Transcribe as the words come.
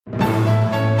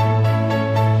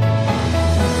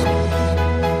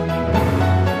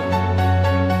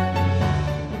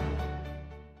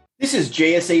is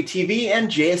JSA TV and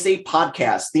JSA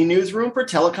Podcast, the newsroom for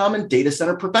telecom and data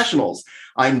center professionals.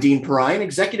 I'm Dean Perrine,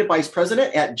 Executive Vice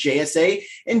President at JSA,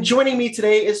 and joining me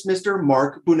today is Mr.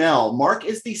 Mark Bunnell. Mark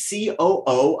is the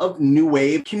COO of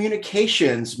NUWAVE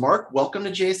Communications. Mark, welcome to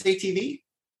JSA TV.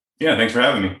 Yeah, thanks for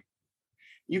having me.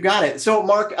 You got it. So,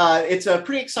 Mark, it's a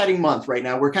pretty exciting month right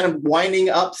now. We're kind of winding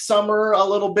up summer a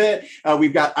little bit.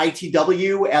 We've got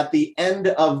ITW at the end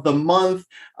of the month,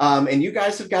 and you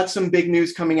guys have got some big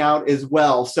news coming out as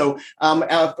well. So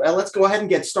let's go ahead and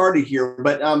get started here.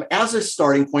 But as a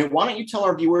starting point, why don't you tell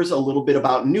our viewers a little bit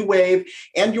about NUWAVE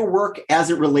and your work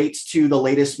as it relates to the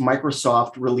latest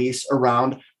Microsoft release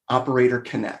around Operator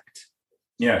Connect?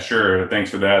 Yeah, sure. Thanks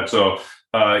for that. So,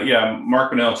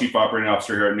 Mark Bunnell, Chief Operating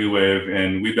Officer here at NUWAVE,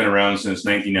 and we've been around since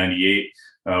 1998.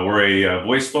 We're a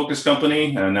voice-focused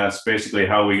company, and that's basically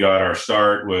how we got our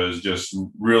start, was just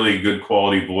really good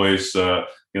quality voice. The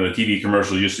TV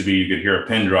commercials used to be you could hear a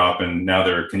pin drop, and now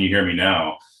they're, can you hear me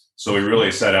now? So we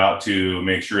really set out to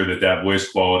make sure that voice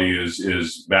quality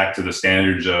is back to the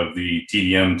standards of the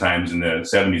TDM times in the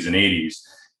 70s and 80s.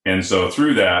 And so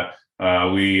through that,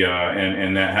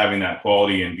 that having that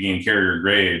quality and being carrier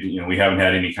grade, we haven't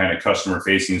had any kind of customer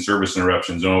facing service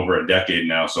interruptions in over a decade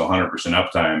now. So 100%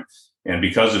 uptime. And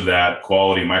because of that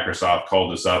quality, Microsoft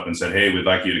called us up and said, hey, we'd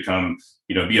like you to come,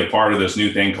 be a part of this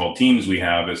new thing called Teams we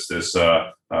have. It's this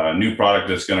new product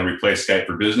that's going to replace Skype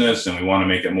for Business, and we want to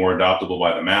make it more adoptable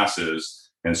by the masses.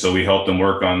 And so we helped them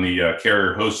work on the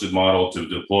carrier hosted model to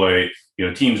deploy,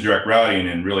 Teams direct routing,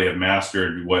 and really have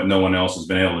mastered what no one else has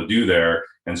been able to do there.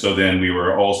 And so then we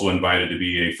were also invited to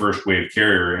be a first wave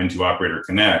carrier into Operator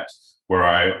Connect, where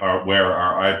our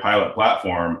iPILOT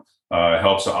platform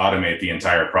helps to automate the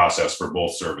entire process for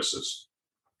both services.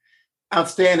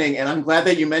 Outstanding. And I'm glad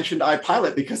that you mentioned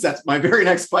iPILOT, because that's my very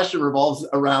next question revolves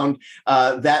around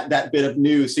that bit of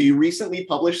news. So you recently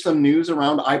published some news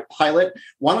around iPILOT.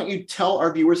 Why don't you tell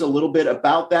our viewers a little bit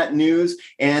about that news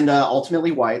and ultimately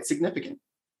why it's significant?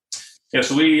 Yeah,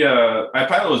 so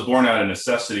iPILOT was born out of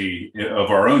necessity of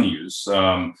our own use.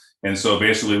 And so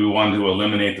basically we wanted to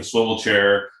eliminate the swivel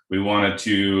chair. We wanted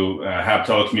to have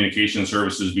telecommunication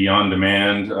services beyond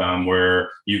demand, where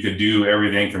you could do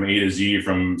everything from A to Z,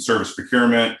 from service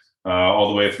procurement all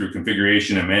the way through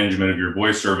configuration and management of your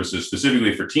voice services,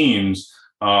 specifically for Teams.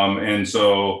 And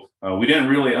so we didn't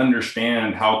really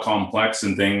understand how complex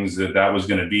and things that was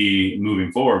going to be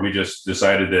moving forward. We just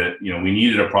decided that, we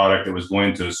needed a product that was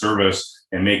going to service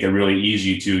and make it really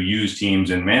easy to use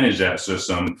Teams and manage that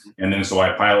system. And then so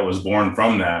iPILOT was born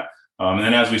from that. And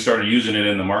then as we started using it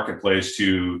in the marketplace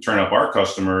to turn up our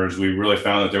customers, we really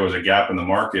found that there was a gap in the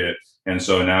market. And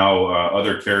so now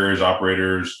other carriers,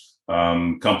 operators,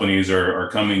 companies are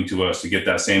coming to us to get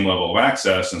that same level of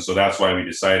access. And so that's why we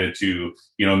decided to,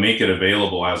 make it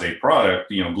available as a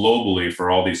product, globally for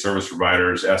all these service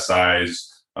providers,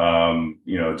 SIs,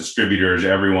 distributors,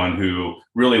 everyone who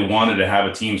really wanted to have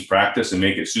a Teams practice and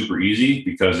make it super easy,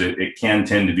 because it can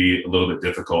tend to be a little bit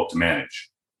difficult to manage.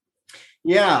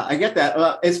 Yeah, I get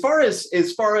that. As far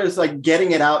as like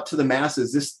getting it out to the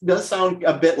masses, this does sound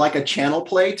a bit like a channel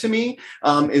play to me.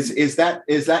 Is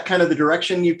that kind of the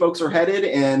direction you folks are headed?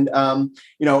 And how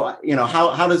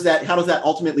does that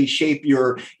ultimately shape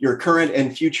your current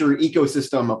and future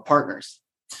ecosystem of partners?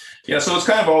 Yeah, so it's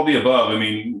kind of all the above. I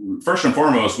mean, first and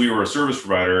foremost, we were a service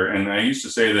provider, and I used to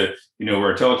say that,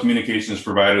 we're a telecommunications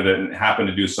provider that happened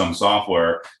to do some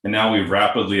software, and now we've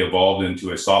rapidly evolved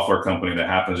into a software company that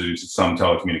happens to do some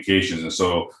telecommunications. And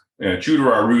so, true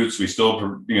to our roots, we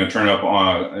still, turn up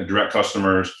on direct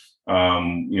customers,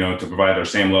 to provide our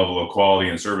same level of quality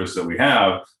and service that we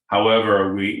have.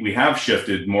 However, we have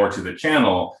shifted more to the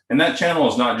channel, and that channel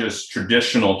is not just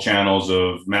traditional channels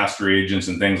of master agents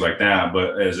and things like that,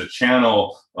 but as a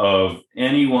channel of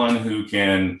anyone who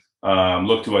can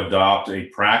look to adopt a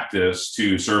practice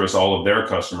to service all of their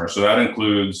customers. So that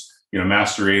includes,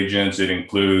 master agents, it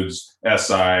includes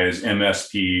SIs,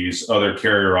 MSPs, other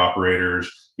carrier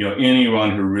operators,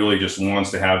 anyone who really just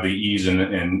wants to have the ease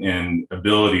and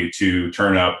ability to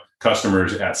turn up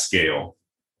customers at scale.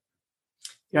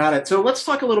 Got it. So let's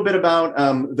talk a little bit about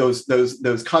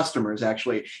those customers.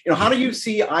 Actually, how do you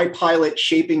see iPILOT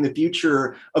shaping the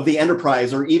future of the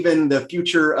enterprise, or even the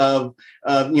future of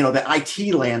the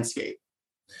IT landscape?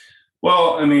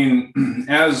 Well, I mean,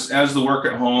 as the work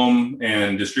at home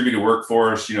and distributed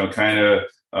workforce,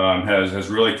 has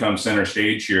really come center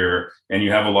stage here, and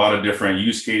you have a lot of different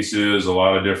use cases, a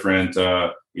lot of different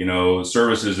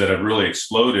services that have really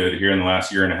exploded here in the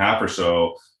last year and a half or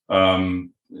so.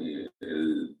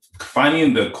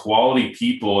 Finding the quality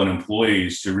people and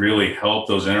employees to really help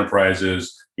those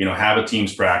enterprises, have a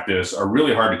Teams practice are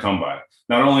really hard to come by.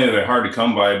 not only are they hard to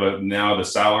come by, but now the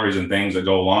salaries and things that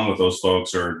go along with those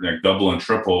folks are like double and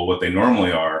triple what they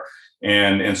normally are.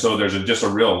 And so there's just a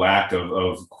real lack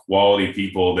of quality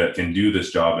people that can do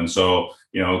this job. And so,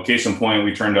 case in point,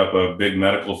 we turned up a big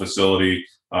medical facility.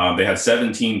 They had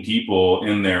 17 people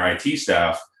in their IT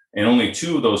staff, and only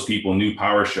 2 of those people knew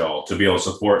PowerShell to be able to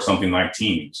support something like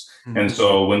Teams. Mm-hmm. And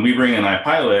so when we bring in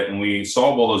iPILOT and we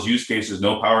solve all those use cases,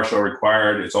 no PowerShell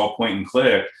required, it's all point and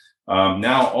click.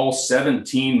 Now all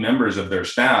 17 members of their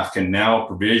staff can now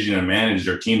provision and manage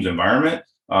their Teams environment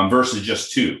versus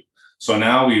just 2. So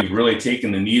now we've really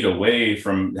taken the need away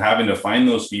from having to find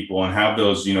those people and have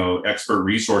those, expert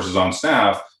resources on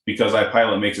staff, because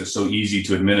iPILOT makes it so easy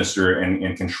to administer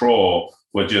and control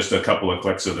with just a couple of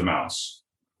clicks of the mouse.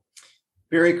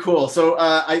 Very cool. So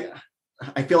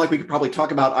I feel like we could probably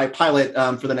talk about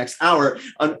iPILOT for the next hour,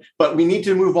 but we need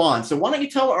to move on. So why don't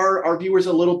you tell our viewers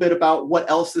a little bit about what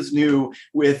else is new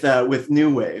with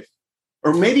NUWAVE?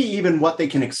 Or maybe even what they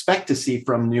can expect to see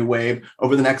from NUWAVE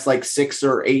over the next 6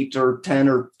 or 8 or 10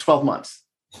 or 12 months.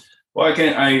 Well,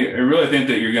 I really think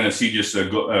that you're going to see just a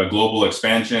global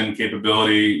expansion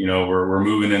capability. We're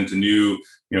moving into new,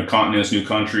 continents, new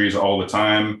countries all the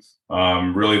time.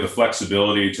 Really the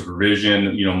flexibility to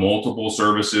provision, multiple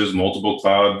services, multiple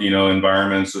cloud,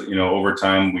 environments. Over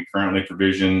time, we currently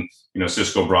provision,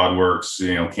 Cisco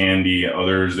BroadWorks, Candy,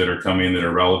 others that are coming that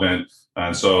are relevant.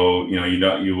 And so,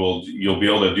 you'll be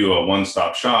able to do a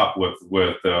one-stop shop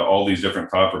with all these different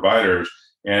cloud providers.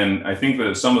 And I think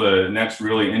that some of the next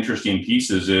really interesting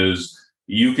pieces is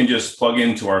you can just plug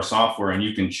into our software and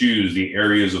you can choose the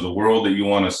areas of the world that you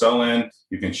want to sell in.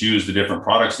 You can choose the different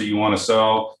products that you want to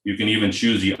sell. You can even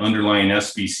choose the underlying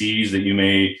SBCs that you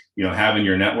may, have in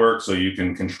your network. So you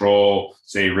can control,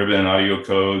 say, ribbon audio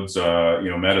codes,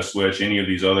 Metaswitch, any of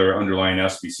these other underlying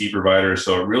SBC providers.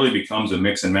 So it really becomes a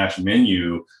mix and match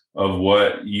menu of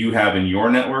what you have in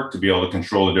your network to be able to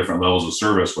control the different levels of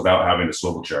service without having to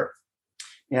swivel chair.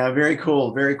 Yeah, very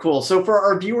cool. Very cool. So for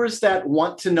our viewers that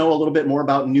want to know a little bit more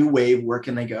about NUWAVE, where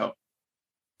can they go?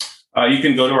 You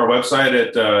can go to our website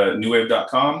at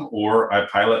NUWAVE.com or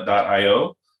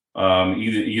iPILOT.io.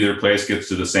 Either place gets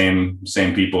to the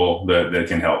same people that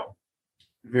can help.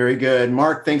 Very good.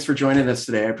 Mark, thanks for joining us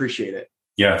today. I appreciate it.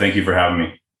 Yeah, thank you for having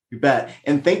me. You bet.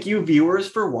 And thank you, viewers,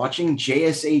 for watching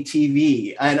JSA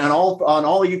TV. And on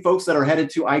all of you folks that are headed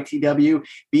to ITW,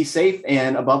 be safe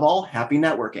and above all, happy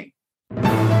networking.